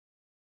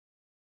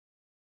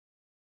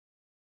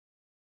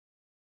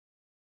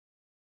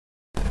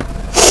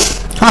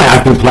Hi,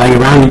 I've been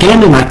playing around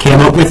again and I came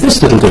up with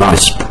this little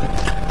device.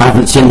 I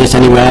haven't seen this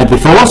anywhere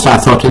before, so I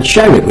thought I'd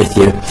share it with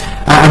you.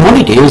 And what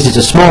it is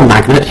a small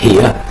magnet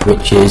here,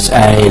 which is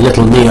a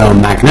little neo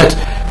magnet,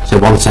 so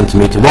 1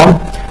 centimetre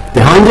long.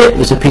 Behind it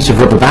is a piece of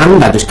rubber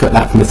band. I just cut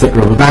that from a thick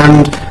rubber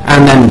band,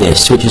 and then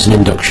this, which is an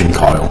induction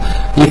coil.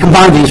 You can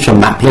buy these from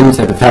Maplins.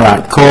 They have a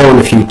ferrite core and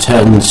a few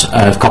turns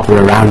of copper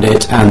around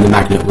it, and the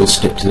magnet will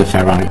stick to the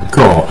ferrite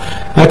core.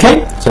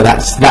 Okay, so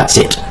that's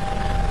it.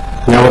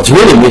 Now what's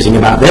really amusing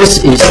about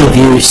this is if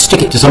you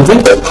stick it to something,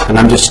 and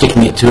I'm just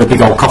sticking it to a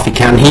big old coffee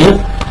can here,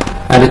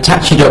 and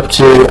attach it up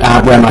to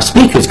where my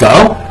speakers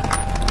go.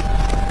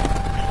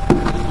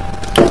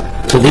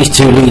 So these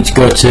two leads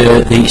go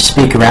to the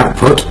speaker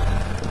output,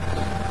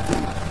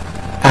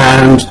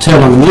 and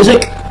turn on the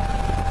music.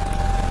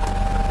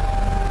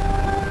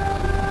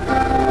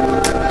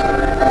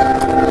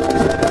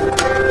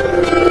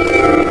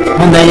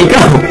 And there you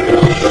go.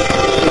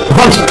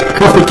 One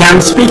coffee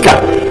can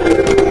speaker.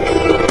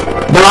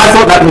 Now I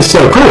thought that was so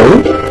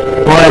cool,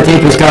 what I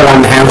did was go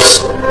around the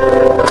house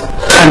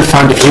and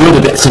found a few other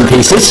bits and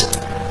pieces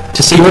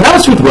to see what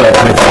else would work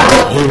with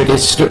that. Here it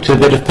is stuck to a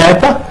bit of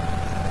paper.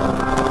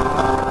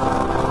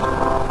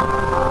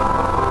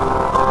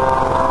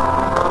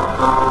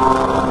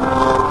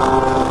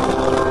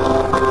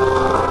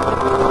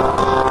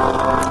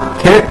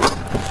 Okay,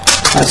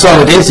 that's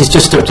all it is, it's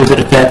just stuck to a bit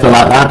of paper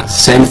like that,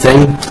 same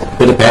thing,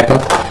 bit of paper.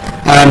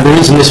 The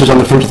reason this was on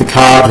the front of the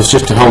card was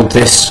just to hold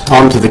this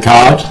onto the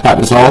card, that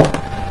was all.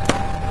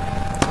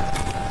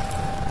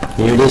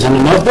 Here it is on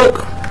a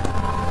notebook.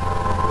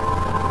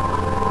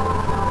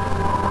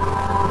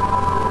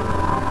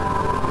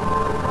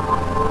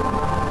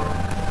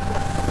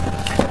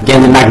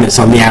 Again, the magnet's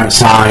on the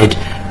outside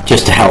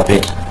just to help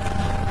it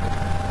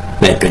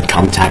make good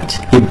contact.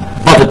 You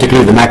bothered to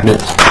glue the magnet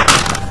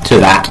to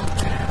that,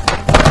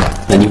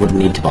 then you wouldn't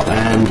need to bother.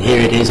 And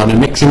here it is on a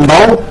mixing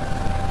bowl.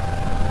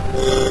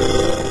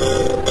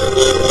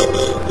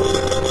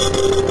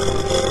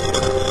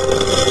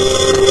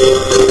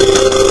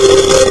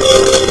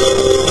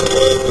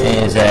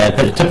 Here's a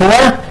bit of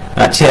Tupperware,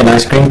 actually an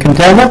ice cream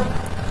container.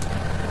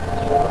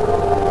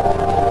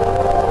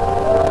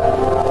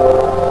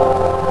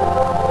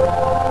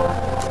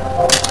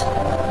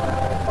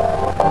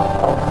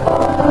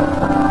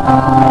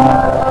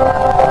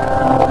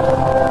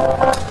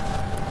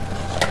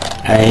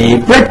 A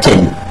bread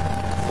tin.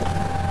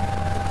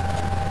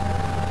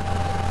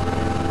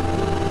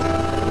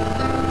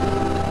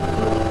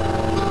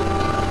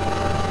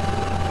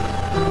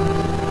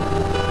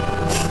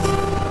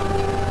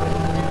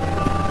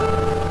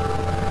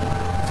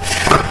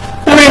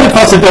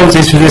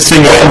 Possibilities for this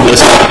thing are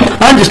endless.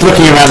 I'm just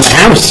looking around the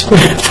house,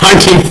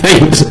 finding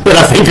things that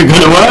I think are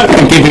going to work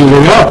and giving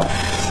them up.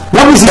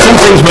 Obviously some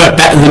things work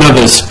better than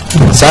others.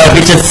 So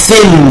if it's a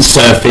thin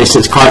surface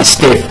that's quite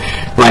stiff,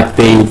 like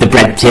the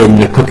bread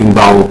tin, the cooking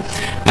bowl,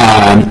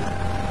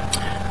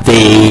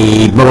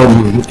 the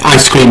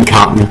ice cream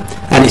carton,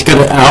 and it's got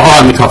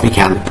or the coffee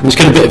can, and it's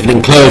got a bit of an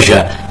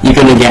enclosure, you're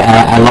going to get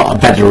a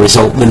lot better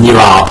result than you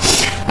are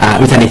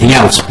with anything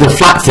else. The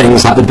flat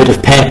things like the bit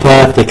of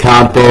paper, the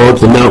cardboard,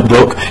 the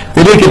notebook,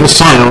 they do give a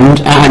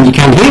sound and you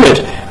can hear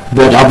it,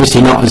 but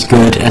obviously not as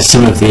good as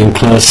some of the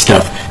enclosed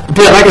stuff.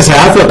 But like I say,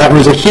 I thought that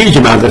was a huge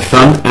amount of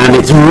fun, and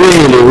it's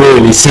really,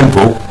 really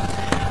simple.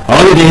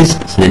 All it is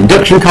an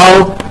induction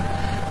coil,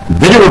 a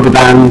bit of rubber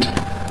band,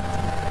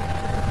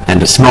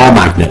 and a small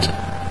magnet.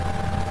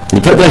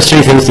 You put those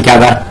three things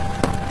together,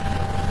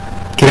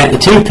 connect the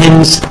two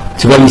pins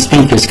to where your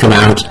speakers come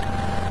out,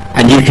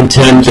 and you can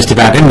turn just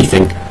about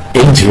anything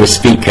into a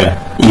speaker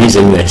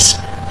using this.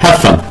 Have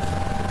fun.